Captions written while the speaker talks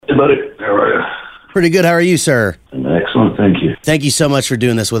buddy. How are you? Pretty good. How are you, sir? Excellent, thank you. Thank you so much for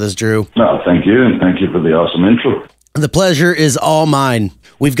doing this with us, Drew. No, thank you, and thank you for the awesome intro. The pleasure is all mine.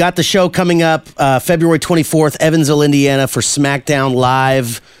 We've got the show coming up February 24th, Evansville, Indiana, for SmackDown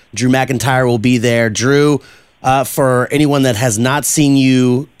Live. Drew McIntyre will be there. Drew, for anyone that has not seen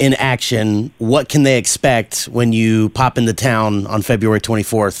you in action, what can they expect when you pop into town on February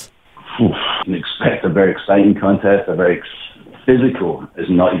 24th? You can expect a very exciting contest, a very physical, is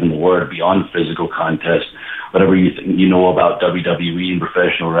not even the word, beyond physical contest. Whatever you think you know about WWE and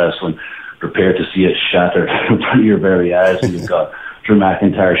professional wrestling, prepare to see it shattered in front of your very eyes. And you've got Drew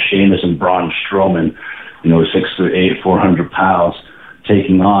McIntyre, Sheamus, and Braun Strowman, 6'8", 400 pounds,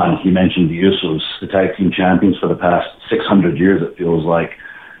 taking on, you mentioned the Usos, the tag team champions for the past 600 years, it feels like,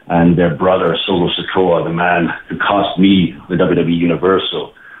 and their brother, Solo Sikoa, the man who cost me the WWE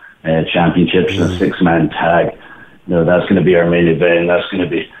Universal Championships in a six-man tag. That's going to be our main event. That's going to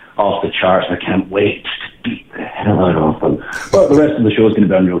be off the charts. I can't wait to beat the hell out of them. But the rest of the show is going to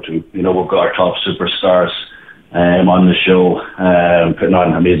be unreal too. We've got our top superstars on the show, putting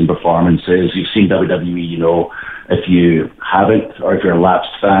on amazing performances. You've seen WWE, if you haven't, or if you're a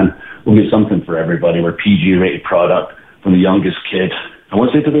lapsed fan, we'll get something for everybody. We're a PG-rated product, from the youngest kid, I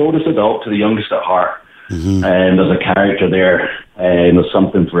won't say to the oldest adult, to the youngest at heart. Mm-hmm. And there's a character there, and there's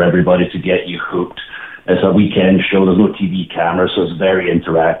something for everybody to get you hooked. It's a weekend show. There's no TV camera, so it's very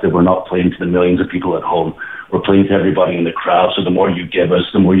interactive. We're not playing to the millions of people at home. We're playing to everybody in the crowd. So the more you give us,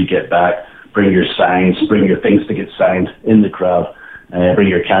 the more you get back. Bring your signs, bring your things to get signed in the crowd. Bring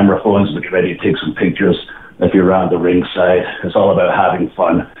your camera phones, get ready to take some pictures if you're around the ringside. It's all about having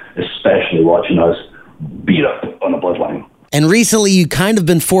fun, especially watching us beat up on a bloodline. And recently, you kind of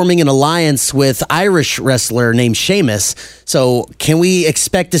been forming an alliance with Irish wrestler named Sheamus. So can we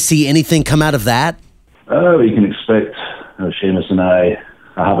expect to see anything come out of that? You can expect Sheamus and I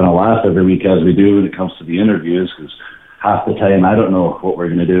having a laugh every week as we do when it comes to the interviews, because half the time I don't know what we're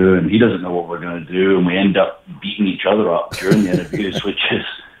going to do and he doesn't know what we're going to do, and we end up beating each other up during the interviews, which is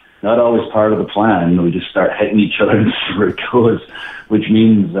not always part of the plan. We just start hitting each other and see where it goes, which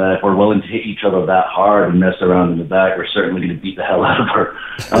means if we're willing to hit each other that hard and mess around in the back, we're certainly going to beat the hell out of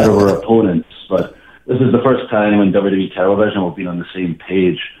our opponents. But this is the first time in WWE television we've been on the same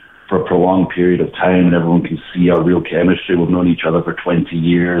page for a prolonged period of time, and everyone can see our real chemistry. We've known each other for 20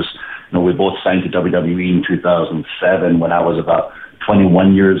 years. We both signed to WWE in 2007 when I was about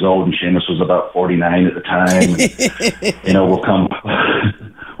 21 years old and Sheamus was about 49 at the time.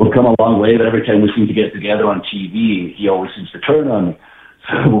 We've come a long way, but every time we seem to get together on TV, he always seems to turn on me.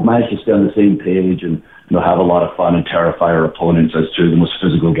 So we've managed to stay on the same page and have a lot of fun and terrify our opponents as two of the most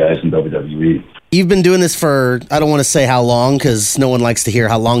physical guys in WWE. You've been doing this for, I don't want to say how long, because no one likes to hear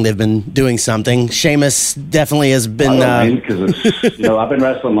how long they've been doing something. Sheamus definitely has been... I don't mind, because I've been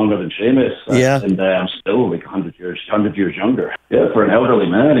wrestling longer than Sheamus. Yeah. And I'm still 100 years younger. Yeah, for an elderly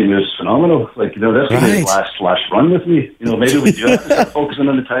man, he was phenomenal. That's his last run with me. Maybe we do have to start focusing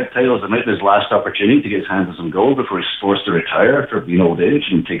on the tag titles. It might be his last opportunity to get his hands on some gold before he's forced to retire after being old age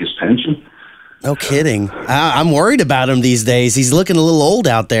and take his pension. No kidding. I'm worried about him these days. He's looking a little old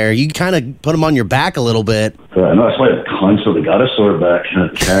out there. You kind of put him on your back a little bit. No, that's why I've constantly got a sore back,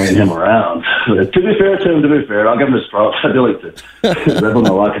 carrying him around. To be fair to him, I'll give him his props. I do like to rib him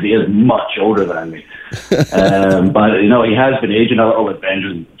a lot because he is much older than me. But, he has been aging a little with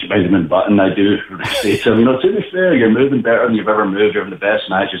Benjamin Button. I do say to him, to be fair, you're moving better than you've ever moved. You're having the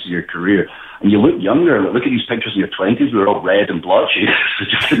best matches of your career. And you look younger. Look at these pictures in your 20s. We were all red and blotchy. So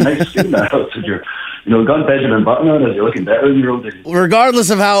just a nice skin now. So you're, got Benjamin Button on it. You're looking better in your old days.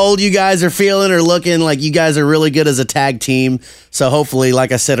 Regardless of how old you guys are feeling or looking, like, you guys are really good as a tag team. So hopefully,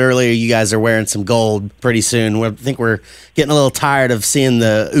 like I said earlier, you guys are wearing some gold pretty soon. I think we're getting a little tired of seeing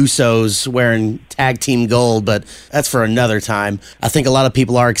the Usos wearing tag team gold, but that's for another time. I think a lot of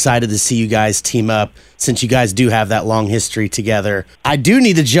people are excited to see you guys team up, since you guys do have that long history together. I do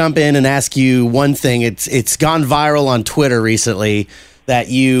need to jump in and ask you one thing. It's gone viral on Twitter recently that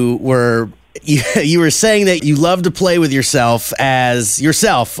you were saying that you love to play with yourself as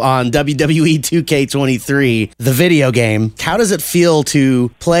yourself on WWE 2K23, the video game. How does it feel to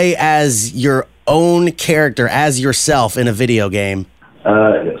play as your own character, as yourself in a video game?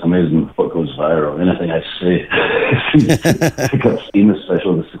 It's amazing what goes viral. Anything I say, I got steam,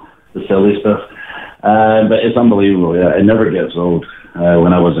 especially the silly stuff. But it's unbelievable. Yeah, it never gets old.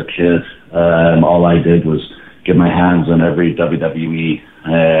 When I was a kid, all I did was get my hands on every WWE,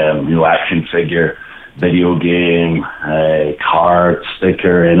 action figure, video game, card,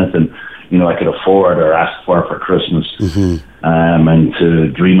 sticker, anything. I could afford or ask for Christmas. And to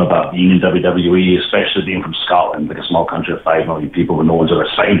dream about being in WWE, especially being from Scotland, like a small country of 5 million people where no one's ever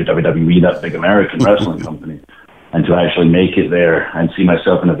signed to WWE, that big American wrestling company. And to actually make it there and see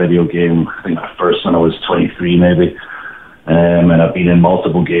myself in a video game, I think my first one I was 23 maybe. And I've been in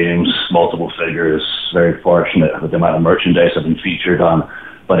multiple games, multiple figures, very fortunate with the amount of merchandise I've been featured on,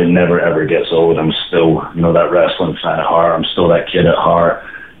 but it never ever gets old. I'm still, that wrestling fan at heart. I'm still that kid at heart.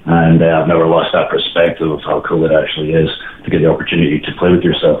 And I've never lost that perspective of how cool it actually is to get the opportunity to play with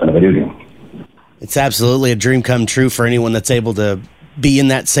yourself in a video game. It's absolutely a dream come true for anyone that's able to be in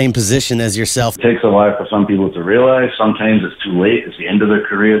that same position as yourself. It takes a while for some people to realize. Sometimes it's too late. It's the end of their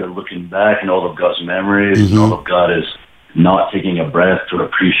career. They're looking back and all they've got is memories. And all they've got is not taking a breath to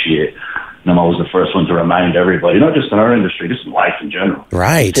appreciate. And I'm always the first one to remind everybody, not just in our industry, just in life in general.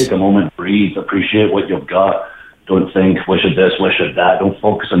 Right. Take a moment, breathe, appreciate what you've got. Don't think, wish it this, wish it that. Don't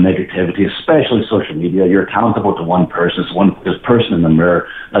focus on negativity, especially social media. You're accountable to one person. It's this person in the mirror.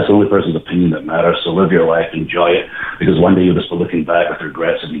 That's the only person's opinion that matters. So live your life, enjoy it, because one day you'll just be looking back with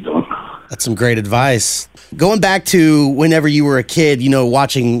regrets if you don't. That's some great advice. Going back to whenever you were a kid,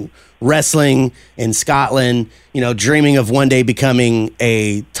 watching wrestling in Scotland, dreaming of one day becoming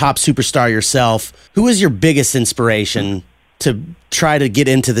a top superstar yourself, who was your biggest inspiration to try to get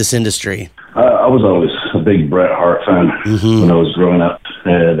into this industry? I was always a big Bret Hart fan when I was growing up.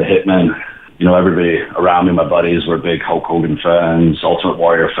 The Hitman, everybody around me, my buddies were big Hulk Hogan fans, Ultimate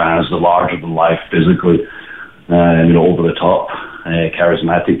Warrior fans, the larger than life physically, over the top,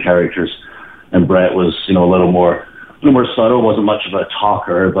 charismatic characters. And Bret was, a little more subtle, wasn't much of a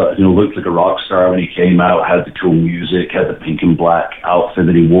talker, but, looked like a rock star when he came out, had the cool music, had the pink and black outfit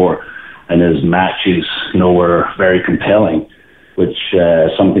that he wore. And his matches, were very compelling, which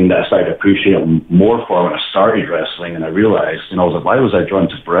something that I started to appreciate more for when I started wrestling. And I realized, I was like, why was I drawn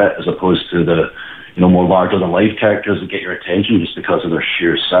to Bret as opposed to the, more larger-than-life characters that get your attention just because of their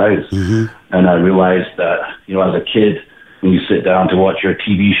sheer size? And I realized that, as a kid, when you sit down to watch your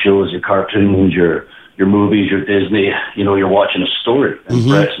TV shows, your cartoons, your movies, your Disney, you're watching a story. And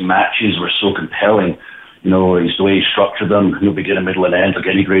Bret's matches were so compelling. The way he structured them, beginning, middle, and end, like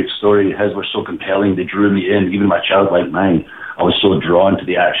any great story. His were so compelling, they drew me in, even my childlike mind. I was so drawn to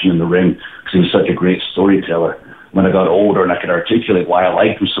the action in the ring because he was such a great storyteller. When I got older and I could articulate why I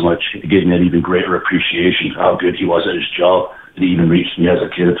liked him so much, it gave me an even greater appreciation for how good he was at his job that he even reached me as a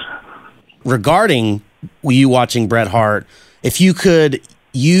kid. Regarding you watching Bret Hart, if you could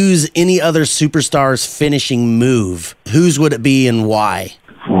use any other superstar's finishing move, whose would it be and why?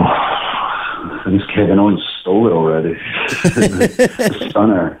 I think Kevin Owens stole it already. The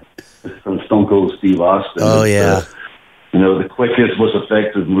stunner from Stone Cold Steve Austin. Oh, yeah. The quickest, most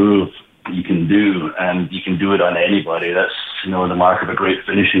effective move you can do, and you can do it on anybody. That's, the mark of a great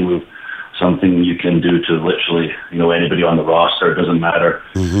finishing move. Something you can do to literally, anybody on the roster. It doesn't matter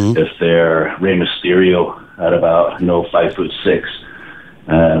if they're Rey Mysterio at about, 5'6",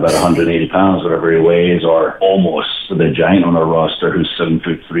 about 180 pounds, whatever he weighs, or almost the giant on our roster who's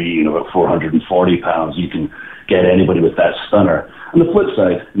 7'3", about 440 pounds. You can get anybody with that stunner. On the flip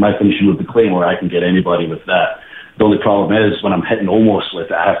side, my finishing move, the Claymore, I can get anybody with that. The only problem is when I'm hitting almost with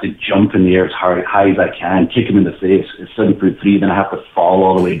it, I have to jump in the air as high as I can, kick him in the face. It's 7'3", then I have to fall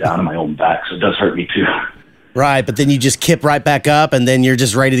all the way down on my own back, so it does hurt me too. Right, but then you just kip right back up, and then you're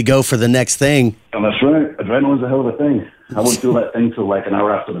just ready to go for the next thing. And that's right. Adrenaline's a hell of a thing. I won't feel that thing till like an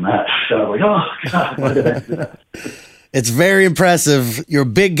hour after the match. So I'm like, oh, God, why did I do that? It's very impressive. You're a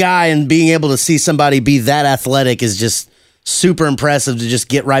big guy, and being able to see somebody be that athletic is just super impressive to just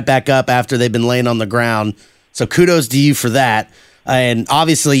get right back up after they've been laying on the ground. So kudos to you for that. And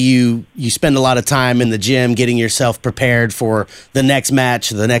obviously you spend a lot of time in the gym getting yourself prepared for the next match,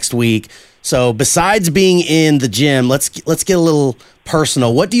 the next week. So besides being in the gym, let's get a little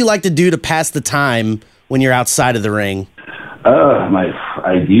personal. What do you like to do to pass the time when you're outside of the ring? My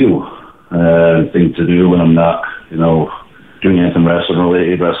ideal thing to do when I'm not, doing anything wrestling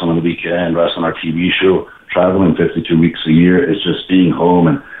related, wrestling on the weekend, wrestling our TV show, traveling 52 weeks a year, is just being home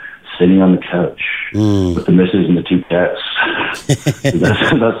and sitting on the couch with the missus and the 2 cats.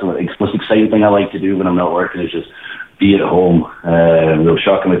 that's the most exciting thing I like to do when I'm not working, is just be at home.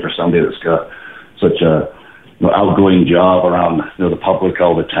 Shockingly for somebody that's got such a outgoing job around the public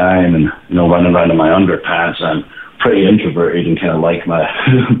all the time, and running around in my underpants, I'm pretty introverted and kind of like my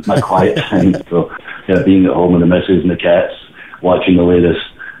my quiet time. So being at home with the missus and the cats, watching the latest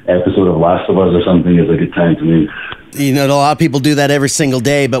episode of Last of Us or something is a good time to me. A lot of people do that every single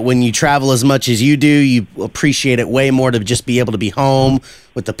day, but when you travel as much as you do, you appreciate it way more to just be able to be home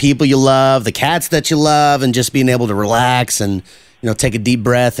with the people you love, the cats that you love, and just being able to relax and take a deep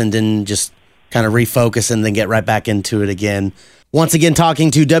breath and then just kind of refocus and then get right back into it again. Once again,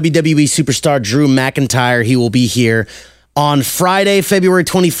 talking to WWE superstar Drew McIntyre. He will be here on Friday, February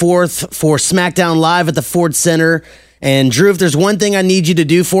 24th for SmackDown Live at the Ford Center. And Drew, if there's one thing I need you to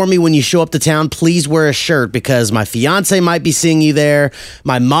do for me when you show up to town, please wear a shirt, because my fiance might be seeing you there.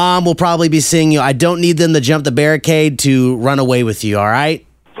 My mom will probably be seeing you. I don't need them to jump the barricade to run away with you, all right?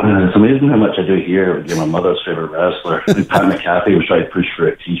 It's amazing how much I do here with my mother's favorite wrestler. Pat McAfee was trying to push for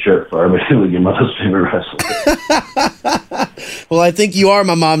a T-shirt for me with your mother's favorite wrestler. Well, I think you are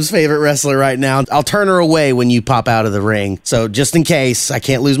my mom's favorite wrestler right now. I'll turn her away when you pop out of the ring. So just in case, I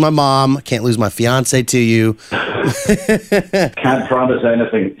can't lose my mom, I can't lose my fiance to you. Can't promise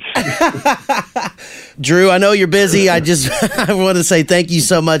anything. Drew, I know you're busy. I want to say thank you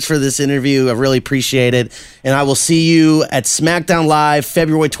so much for this interview. I really appreciate it. And I will see you at SmackDown Live,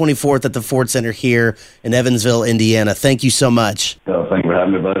 February 24th at the Ford Center here in Evansville, Indiana. Thank you so much. Thank you for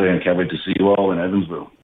having me, buddy, and can't wait to see you all in Evansville.